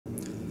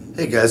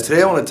Hey guys,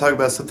 today I want to talk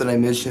about something I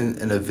mentioned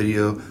in a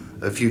video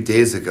a few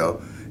days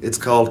ago. It's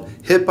called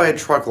hit by a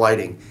truck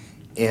lighting,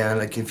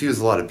 and it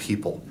confused a lot of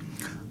people.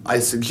 I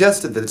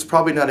suggested that it's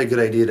probably not a good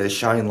idea to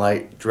shine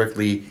light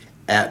directly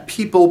at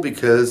people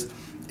because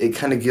it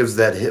kind of gives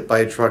that hit by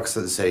a truck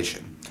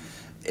sensation.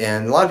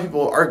 And a lot of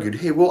people argued,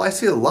 hey, well, I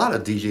see a lot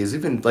of DJs,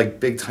 even like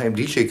big time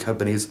DJ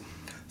companies,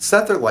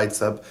 set their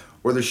lights up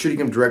where they're shooting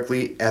them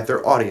directly at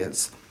their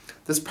audience.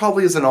 This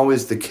probably isn't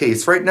always the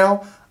case. Right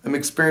now, I'm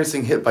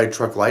experiencing hit by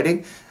truck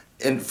lighting,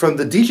 and from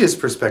the DJ's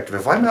perspective,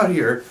 if I'm out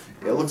here,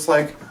 it looks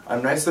like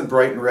I'm nice and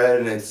bright and red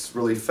and it's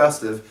really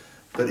festive,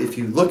 but if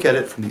you look at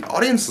it from the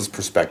audience's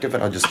perspective,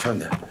 and I'll just turn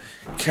the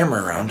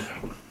camera around,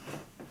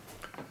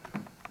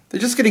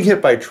 they're just getting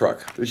hit by a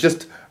truck. There's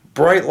just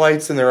bright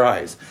lights in their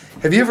eyes.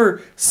 Have you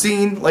ever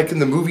seen, like in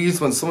the movies,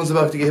 when someone's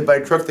about to get hit by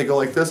a truck, they go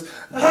like this,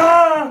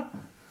 ah!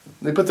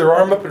 They put their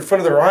arm up in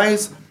front of their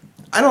eyes?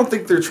 I don't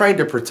think they're trying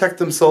to protect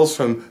themselves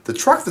from the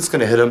truck that's going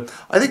to hit them.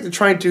 I think they're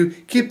trying to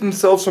keep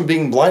themselves from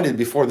being blinded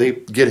before they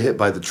get hit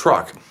by the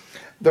truck.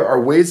 There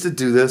are ways to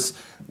do this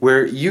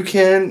where you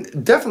can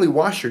definitely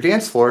wash your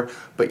dance floor,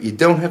 but you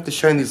don't have to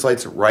shine these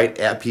lights right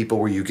at people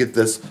where you get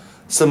this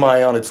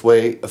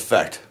semi-on-its-way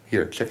effect.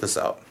 Here, check this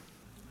out.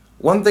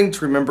 One thing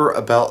to remember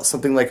about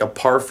something like a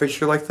par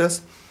fixture like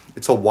this,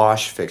 it's a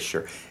wash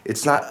fixture.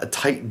 It's not a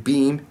tight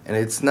beam, and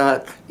it's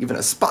not even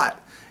a spot.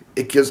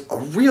 It gives a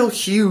real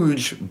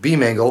huge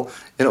beam angle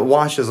and it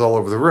washes all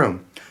over the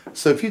room.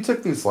 So if you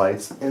took these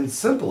lights and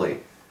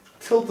simply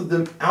tilted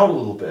them out a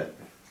little bit,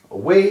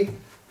 away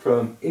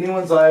from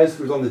anyone's eyes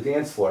who's on the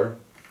dance floor,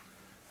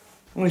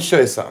 let me show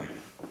you something.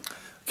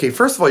 Okay,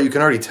 first of all, you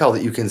can already tell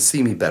that you can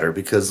see me better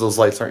because those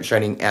lights aren't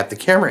shining at the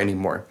camera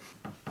anymore.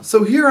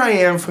 So here I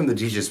am from the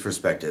DJ's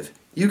perspective.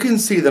 You can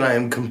see that I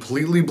am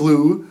completely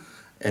blue,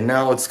 and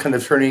now it's kind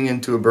of turning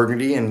into a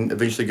burgundy and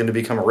eventually going to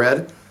become a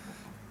red.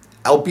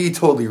 I'll be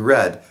totally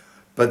red,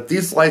 but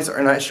these lights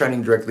are not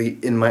shining directly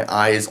in my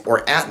eyes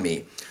or at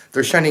me.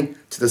 They're shining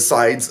to the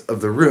sides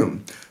of the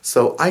room.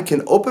 So I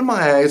can open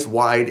my eyes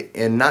wide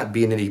and not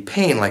be in any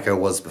pain like I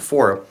was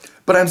before,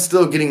 but I'm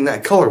still getting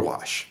that color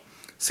wash.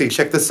 See,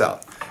 check this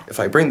out. If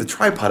I bring the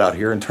tripod out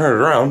here and turn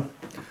it around,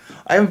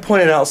 I haven't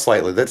pointed out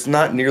slightly. That's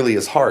not nearly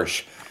as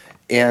harsh.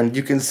 And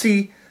you can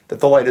see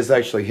that the light is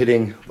actually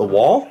hitting the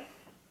wall.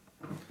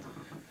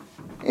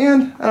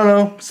 And, I don't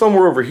know,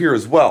 somewhere over here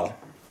as well.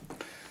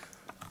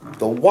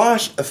 The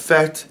wash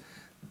effect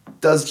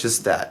does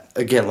just that.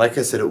 Again, like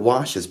I said, it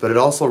washes, but it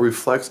also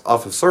reflects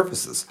off of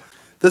surfaces.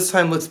 This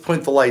time, let's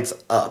point the lights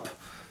up.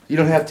 You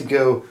don't have to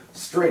go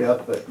straight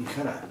up, but you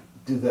kind of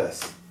do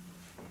this.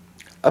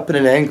 Up at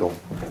an angle,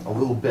 a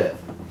little bit.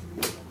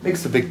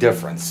 Makes a big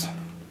difference.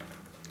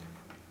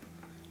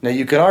 Now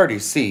you can already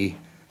see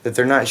that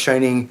they're not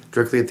shining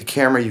directly at the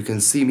camera. You can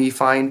see me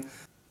fine.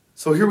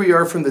 So here we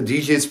are from the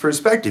DJ's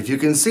perspective. You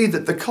can see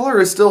that the color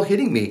is still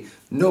hitting me.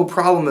 No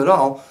problem at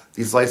all.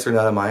 These lights are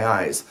not in my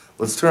eyes.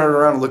 Let's turn it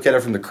around and look at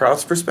it from the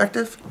crowd's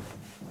perspective.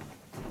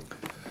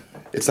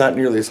 It's not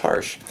nearly as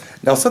harsh.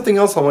 Now something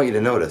else I want you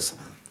to notice.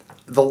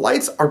 The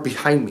lights are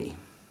behind me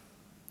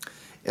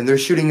and they're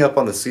shooting up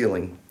on the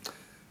ceiling.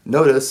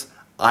 Notice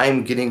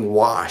I'm getting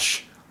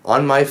wash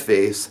on my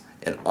face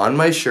and on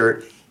my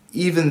shirt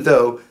even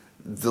though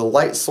the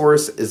light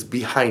source is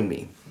behind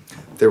me.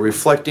 They're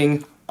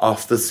reflecting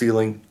off the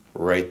ceiling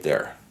right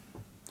there.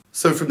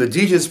 So from the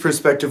DJ's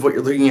perspective, what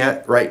you're looking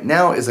at right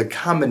now is a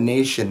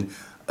combination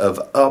of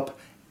up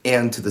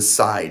and to the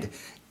side.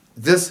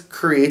 This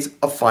creates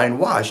a fine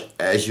wash.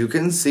 As you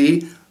can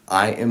see,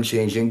 I am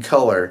changing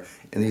color,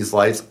 and these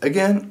lights,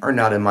 again, are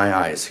not in my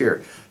eyes.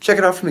 Here, check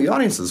it out from the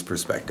audience's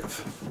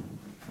perspective.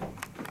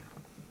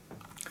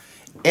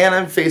 And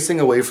I'm facing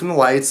away from the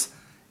lights,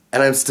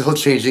 and I'm still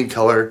changing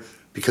color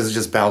because it's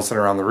just bouncing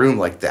around the room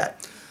like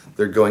that.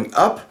 They're going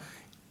up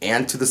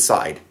and to the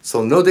side.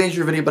 So no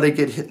danger of anybody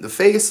getting hit in the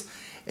face,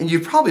 and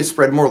you've probably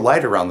spread more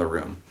light around the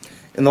room.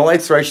 And the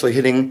lights are actually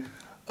hitting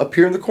up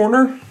here in the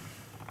corner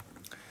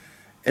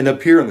and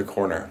up here in the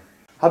corner.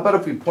 How about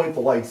if we point the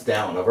lights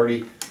down? I've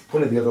already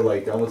pointed the other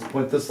light down. Let's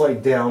point this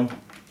light down.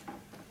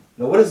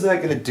 Now what is that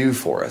going to do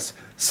for us?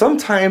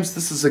 Sometimes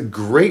this is a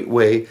great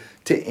way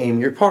to aim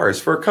your pars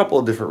for a couple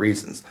of different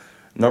reasons.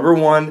 Number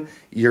one,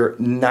 you're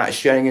not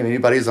shining in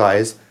anybody's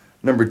eyes.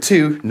 Number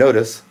two,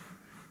 notice,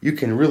 you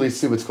can really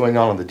see what's going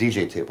on the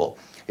DJ table.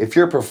 If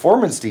you're a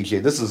performance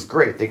DJ, this is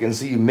great. They can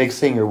see you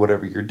mixing or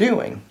whatever you're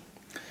doing.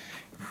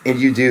 And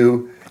you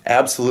do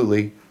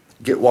absolutely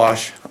get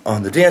wash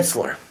on the dance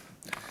floor.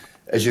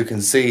 As you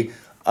can see,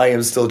 I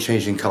am still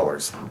changing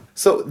colors.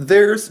 So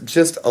there's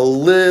just a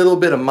little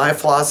bit of my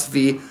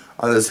philosophy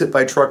on this hit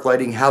by truck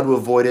lighting, how to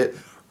avoid it,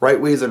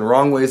 right ways and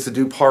wrong ways to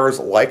do pars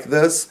like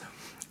this.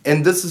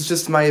 And this is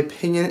just my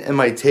opinion and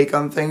my take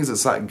on things.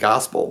 It's not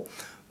gospel.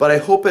 But I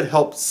hope it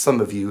helps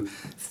some of you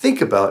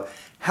think about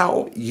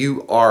how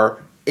you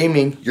are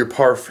aiming your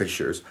par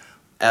fixtures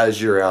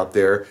as you're out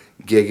there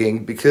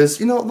gigging, because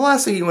you know the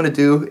last thing you want to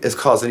do is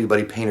cause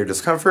anybody pain or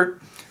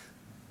discomfort.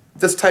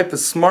 This type of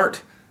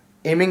smart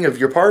aiming of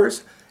your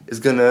pars is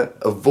going to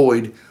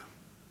avoid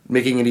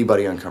making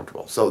anybody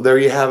uncomfortable. So there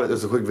you have it.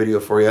 There's a quick video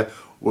for you.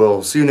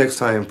 We'll see you next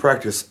time.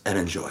 Practice and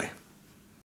enjoy.